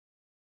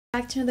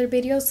Back to another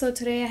video. So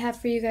today I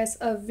have for you guys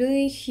a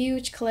really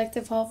huge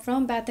collective haul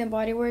from Bath and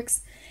Body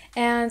Works,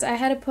 and I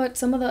had to put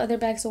some of the other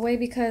bags away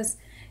because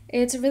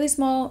it's a really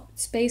small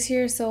space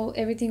here, so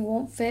everything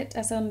won't fit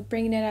as I'm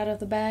bringing it out of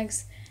the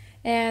bags.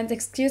 And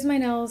excuse my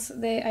nails,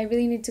 I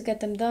really need to get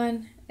them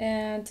done.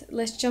 And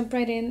let's jump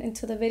right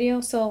into the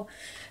video. So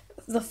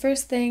the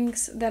first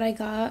things that I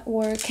got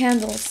were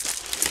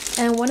candles,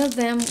 and one of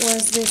them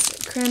was this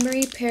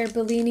cranberry pear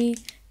Bellini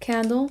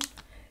candle,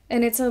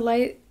 and it's a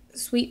light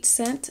sweet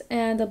scent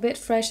and a bit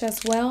fresh as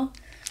well.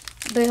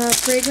 The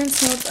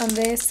fragrance notes on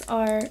this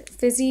are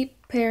fizzy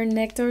pear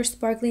nectar,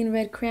 sparkling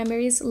red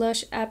cranberries,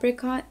 lush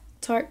apricot,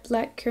 tart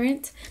black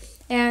currant.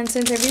 And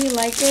since I really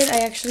liked it,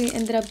 I actually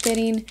ended up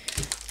getting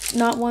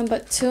not one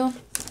but two,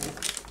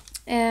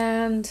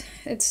 and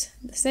it's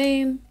the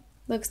same,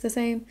 looks the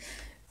same.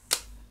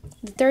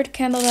 The third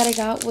candle that I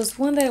got was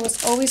one that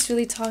was always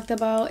really talked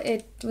about.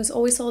 It was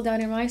always sold out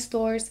in my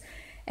stores,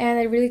 and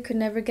I really could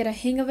never get a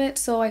hang of it,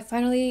 so I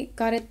finally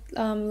got it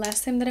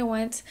last time that I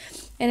went.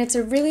 And it's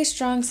a really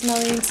strong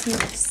smelling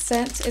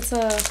scent. It's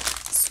a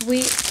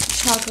sweet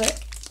chocolate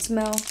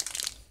smell,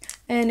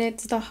 and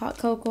it's the hot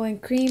cocoa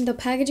and cream. The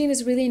packaging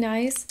is really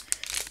nice.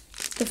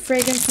 The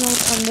fragrance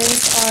notes on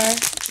this are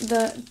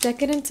the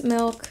decadent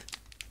milk,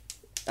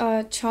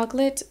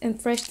 chocolate,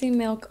 and fresh steamed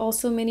milk,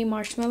 also mini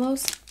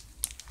marshmallows.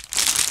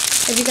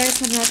 If you guys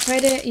have not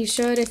tried it, you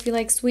should if you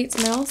like sweet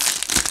smells.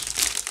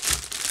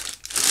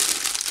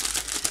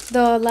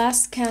 The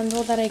last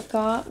candle that I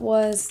got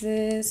was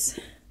this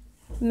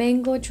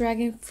mango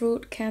dragon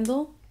fruit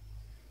candle,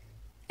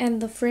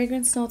 and the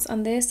fragrance notes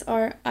on this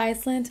are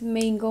Iceland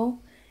mango,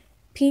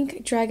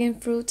 pink dragon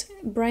fruit,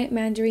 bright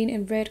mandarin,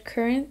 and red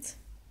currant.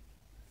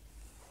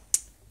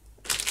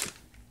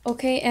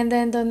 Okay, and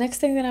then the next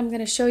thing that I'm going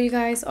to show you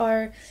guys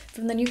are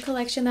from the new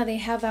collection that they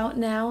have out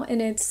now,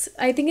 and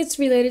I think it's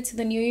related to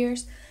the New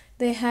Year's.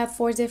 They have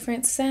 4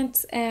 different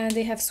scents, and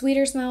they have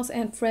sweeter smells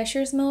and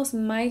fresher smells.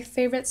 My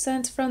favorite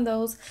scent from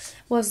those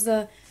was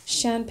the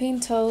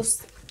champagne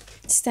toast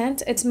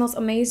scent. It smells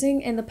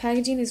amazing, and the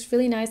packaging is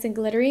really nice and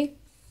glittery.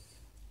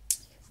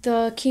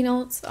 The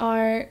keynotes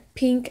are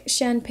pink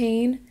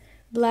champagne,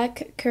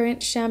 black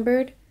currant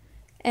chambered,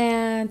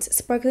 and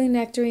sparkling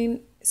nectarine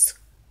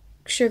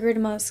sugared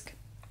musk.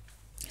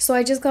 So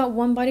I just got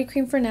one body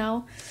cream for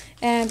now,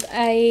 and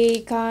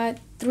I got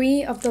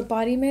 3 of the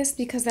body mist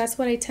because that's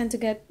what I tend to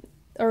get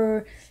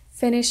or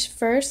finish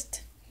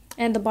first,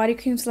 and the body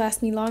creams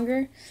last me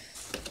longer.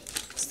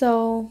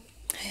 So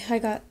I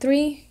got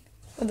 3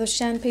 of the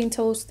champagne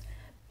toast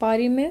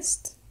body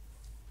mist,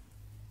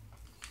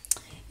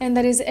 and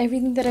that is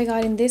everything that I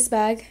got in this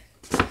bag.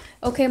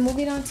 Okay,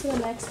 moving on to the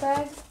next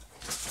bag.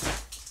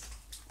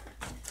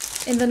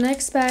 In the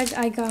next bag,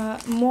 I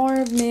got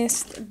more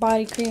mist,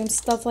 body cream,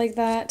 stuff like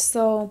that.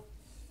 So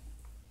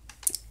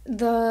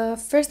the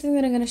first thing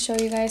that I'm going to show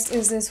you guys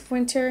is this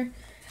Winter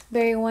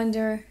Berry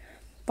Wonder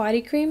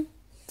body cream.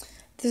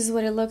 This is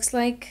what it looks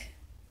like,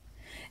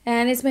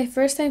 and it's my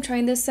first time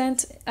trying this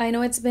scent. I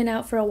know it's been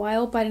out for a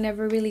while, but I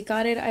never really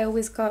got it. I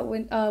always got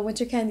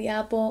winter candy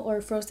apple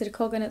or frosted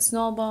coconut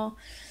snowball,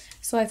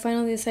 so I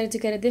finally decided to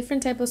get a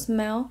different type of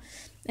smell.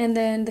 And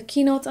then the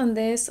keynotes on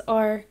this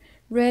are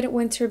red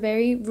winter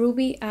berry,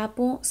 ruby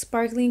apple,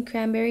 sparkling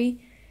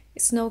cranberry,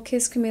 snow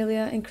kiss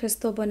camellia, and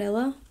crystal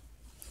vanilla.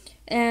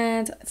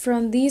 And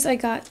from these I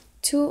got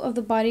 2 of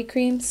the body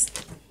creams,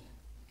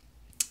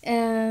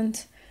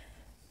 and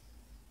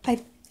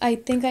I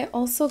think I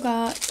also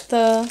got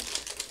the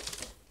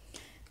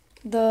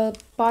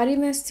body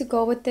mist to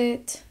go with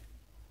it,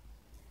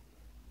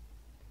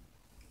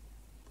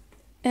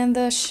 and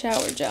the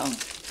shower gel.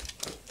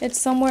 It's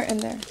somewhere in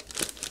there.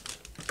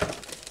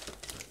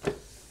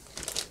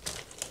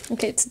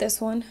 Okay, it's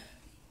this one.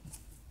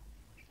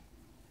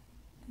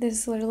 This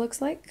is what it looks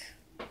like.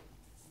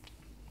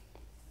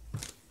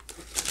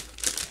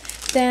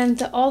 Then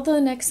all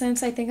the next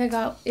scents I think I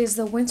got is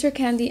the winter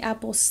candy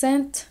apple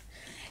scent.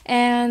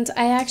 And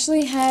I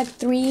actually had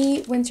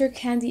 3 winter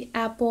candy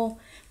apple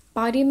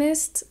body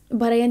mist,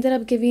 but I ended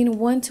up giving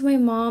 1 to my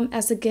mom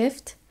as a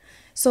gift.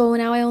 So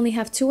now I only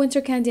have 2 winter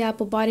candy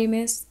apple body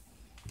mist,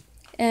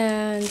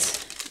 and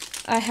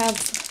I have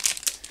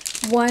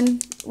 1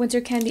 winter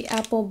candy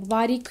apple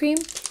body cream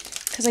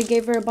because I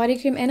gave her a body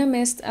cream and a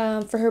mist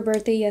for her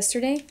birthday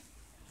yesterday.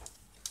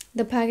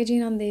 The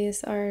packaging on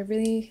these are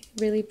really,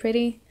 really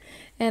pretty,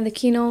 and the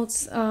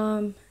keynotes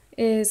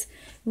is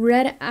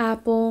red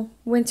apple,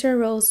 winter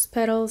rose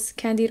petals,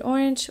 candied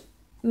orange,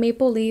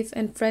 maple leaf,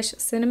 and fresh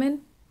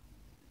cinnamon.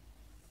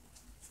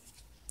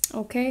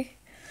 Okay,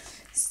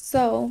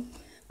 so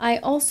I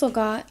also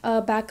got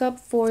a backup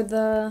for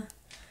the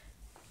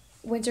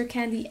winter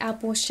candy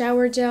apple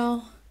shower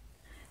gel.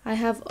 I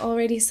have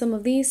already some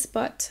of these,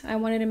 but I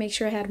wanted to make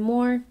sure I had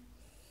more.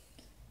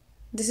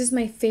 This is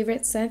my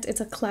favorite scent.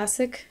 It's a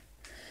classic.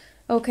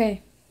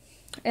 Okay,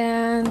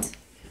 and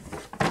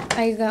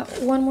I got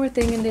one more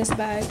thing in this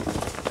bag.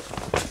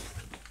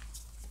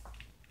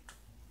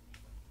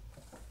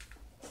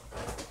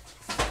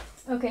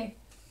 Okay,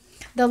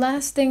 The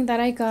last thing that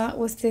I got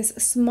was this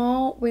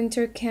small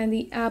winter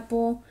candy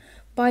apple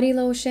body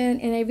lotion,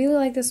 and I really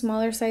like the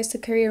smaller size to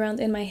carry around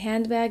in my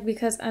handbag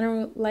because I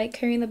don't like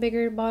carrying the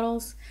bigger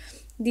bottles.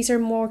 These are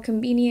more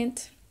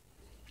convenient,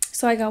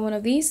 so I got one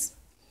of these.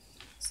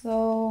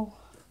 So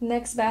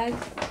next bag.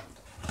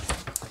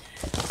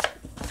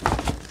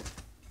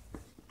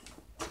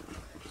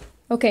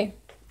 Okay,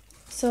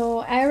 so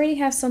I already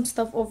have some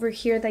stuff over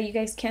here that you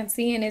guys can't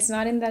see, and it's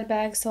not in that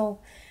bag, so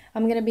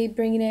I'm gonna be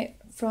bringing it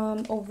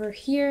from over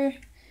here.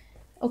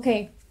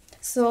 Okay,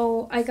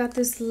 so I got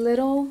this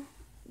little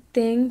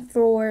thing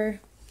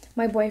for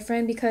my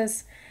boyfriend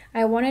because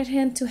I wanted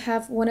him to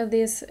have one of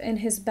these in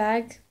his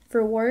bag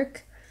for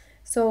work,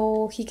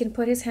 so he can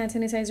put his hand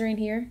sanitizer in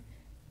here.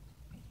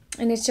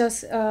 And it's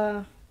just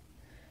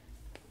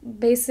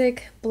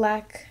basic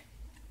black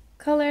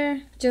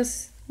color,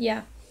 just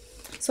yeah.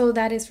 So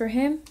that is for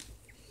him.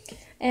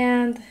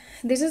 And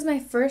this is my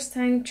first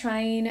time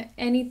trying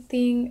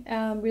anything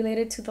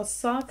related to the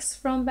socks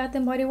from Bath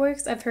and Body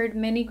Works. I've heard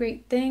many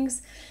great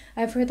things.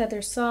 I've heard that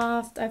they're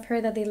soft. I've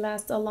heard that they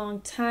last a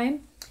long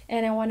time.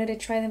 And I wanted to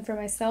try them for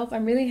myself.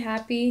 I'm really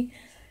happy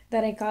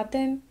that I got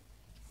them.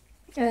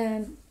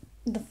 And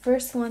the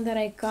first one that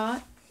I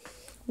got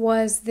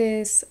was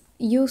this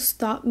You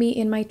Stop Me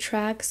in My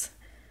Tracks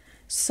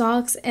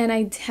socks. And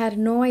I had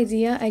no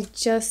idea. I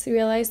just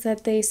realized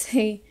that they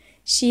say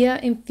Shea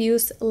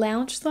infused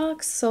lounge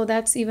socks, so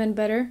that's even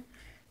better.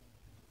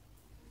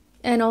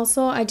 And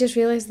also I just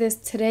realized this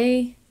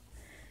today,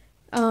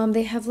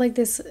 they have like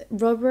this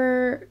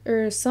rubber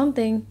or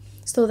something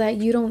so that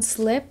you don't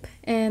slip,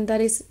 and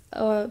that is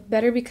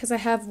better because I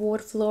have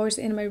wood floors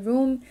in my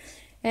room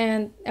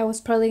and I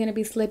was probably going to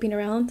be slipping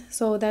around,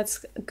 so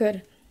that's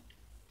good.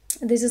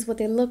 This is what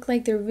they look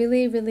like. They're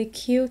really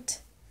cute,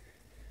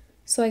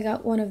 so I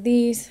got one of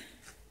these.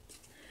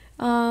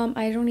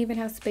 I don't even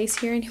have space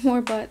here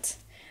anymore, but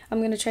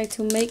I'm gonna try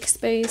to make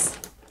space.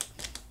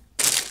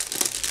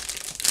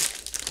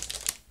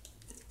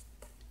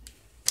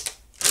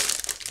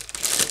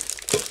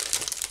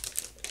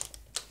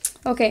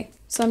 Okay,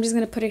 so I'm just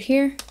gonna put it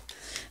here.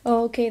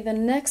 Okay, the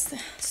next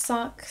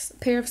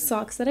pair of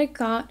socks that I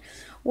got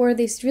were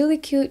these really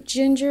cute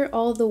ginger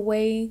all the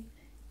way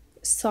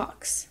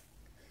socks.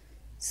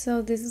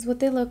 So this is what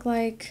they look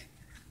like.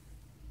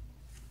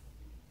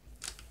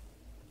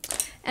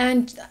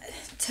 And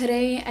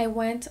today I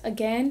went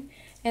again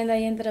and I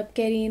ended up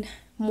getting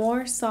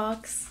more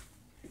socks.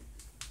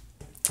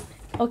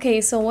 Okay,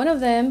 so one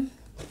of them,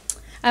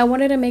 I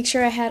wanted to make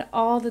sure I had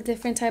all the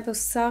different type of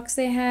socks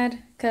they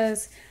had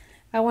because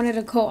I wanted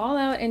to go all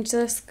out and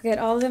just get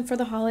all of them for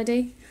the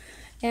holiday.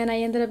 And I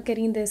ended up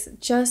getting this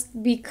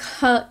Just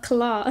Because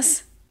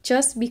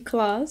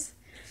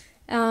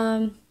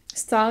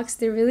socks.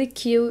 They're really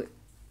cute,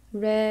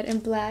 red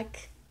and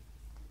black.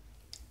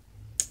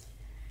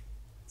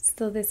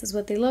 So this is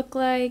what they look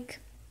like.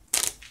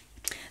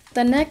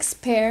 The next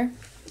pair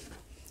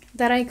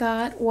that I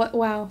got,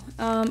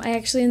 I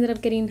actually ended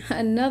up getting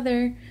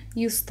another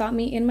You Stop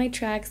Me in My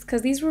Tracks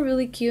because these were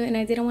really cute and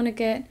I didn't want to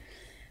get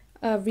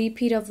a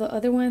repeat of the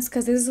other ones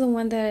because this is the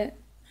one that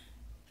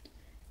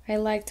I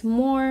liked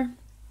more.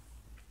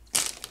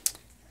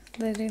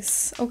 That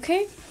is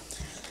okay.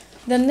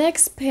 The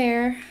next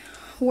pair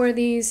were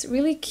these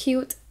really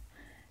cute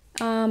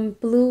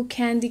blue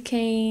candy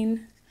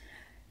cane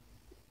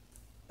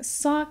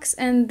socks,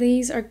 and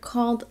these are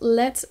called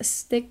Let's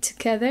Stick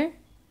Together.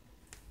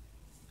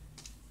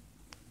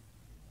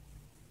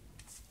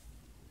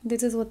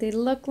 This is what they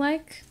look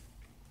like.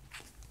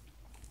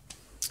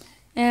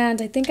 And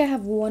I think I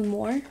have one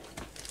more.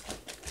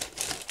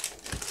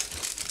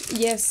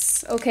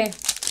 Yes, okay.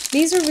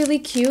 These are really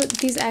cute.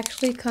 These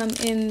actually come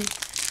in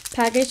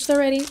packaged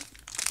already.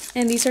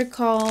 And these are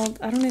called,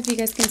 I don't know if you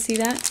guys can see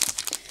that,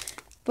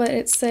 but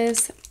it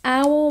says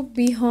I will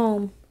be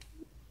home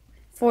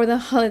for the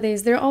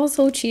holidays. They're all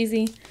so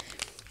cheesy.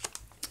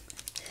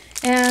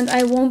 And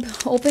I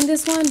won't open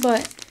this one,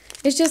 but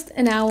it's just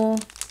an owl.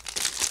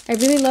 I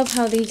really love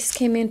how these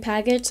came in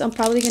packaged. I'm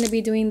probably going to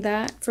be doing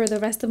that for the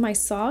rest of my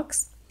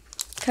socks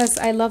because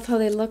I love how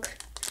they look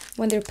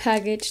when they're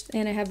packaged,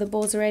 and I have the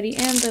bowls already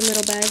and the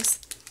little bags.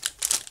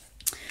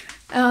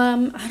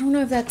 I don't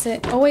know if that's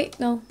it. Oh wait,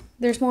 no,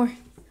 there's more.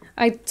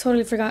 I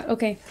totally forgot.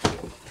 Okay,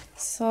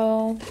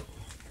 so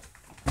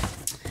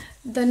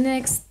the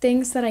next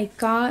things that I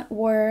got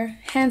were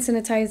hand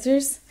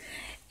sanitizers,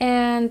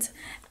 and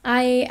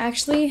I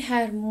actually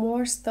had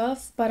more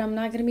stuff, but I'm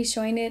not going to be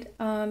showing it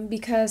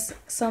because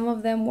some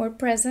of them were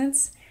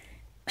presents.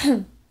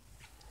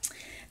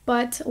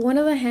 But one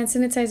of the hand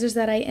sanitizers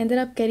that I ended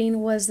up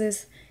getting was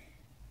this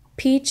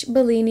Peach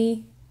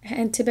Bellini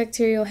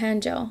antibacterial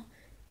hand gel.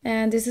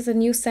 And this is a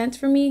new scent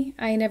for me.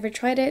 I never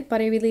tried it,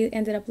 but I really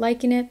ended up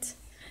liking it.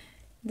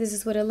 This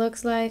is what it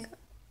looks like.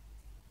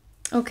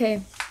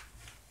 Okay.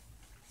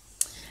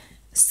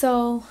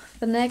 So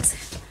the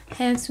next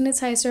hand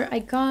sanitizer I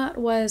got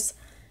was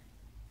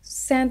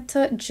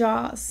Santa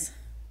Jaws.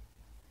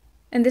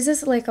 And this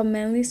is like a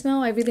manly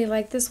smell. I really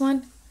like this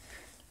one.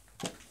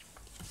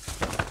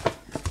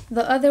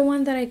 The other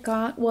one that I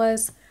got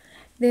was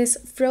this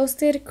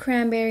frosted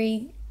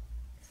cranberry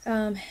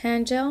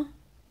hand gel,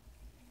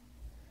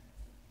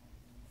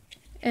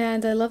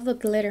 and I love the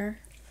glitter.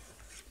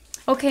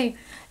 Okay,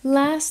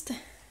 last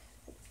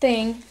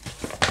thing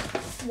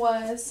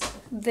was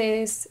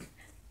this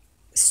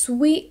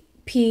sweet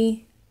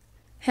pea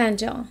hand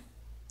gel,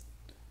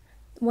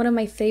 one of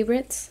my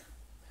favorites.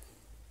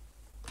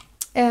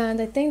 And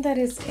I think that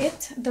is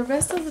it. The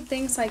rest of the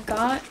things I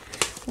got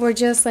were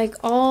just like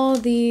all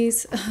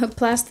these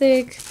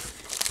plastic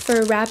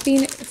for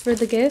wrapping for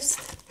the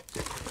gifts.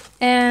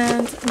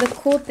 And the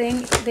cool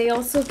thing, they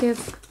also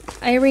give,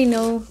 I already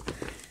know,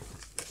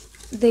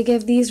 they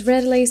give these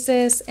red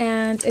laces,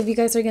 and if you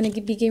guys are going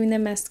to be giving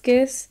them as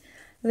gifts,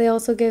 they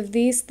also give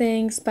these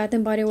things, Bath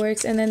and Body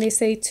Works, and then they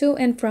say to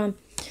and from.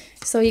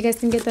 So you guys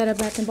can get that at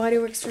Bath and Body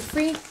Works for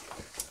free.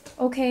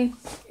 Okay,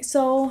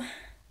 so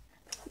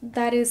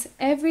that is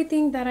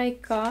everything that I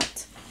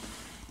got.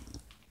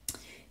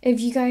 If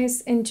you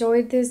guys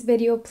enjoyed this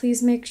video,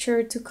 please make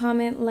sure to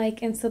comment,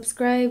 like, and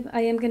subscribe.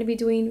 I am going to be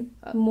doing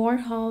more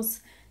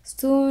hauls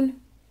soon.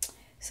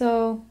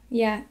 So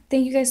yeah,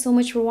 thank you guys so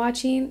much for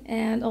watching,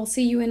 and I'll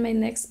see you in my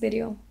next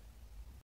video.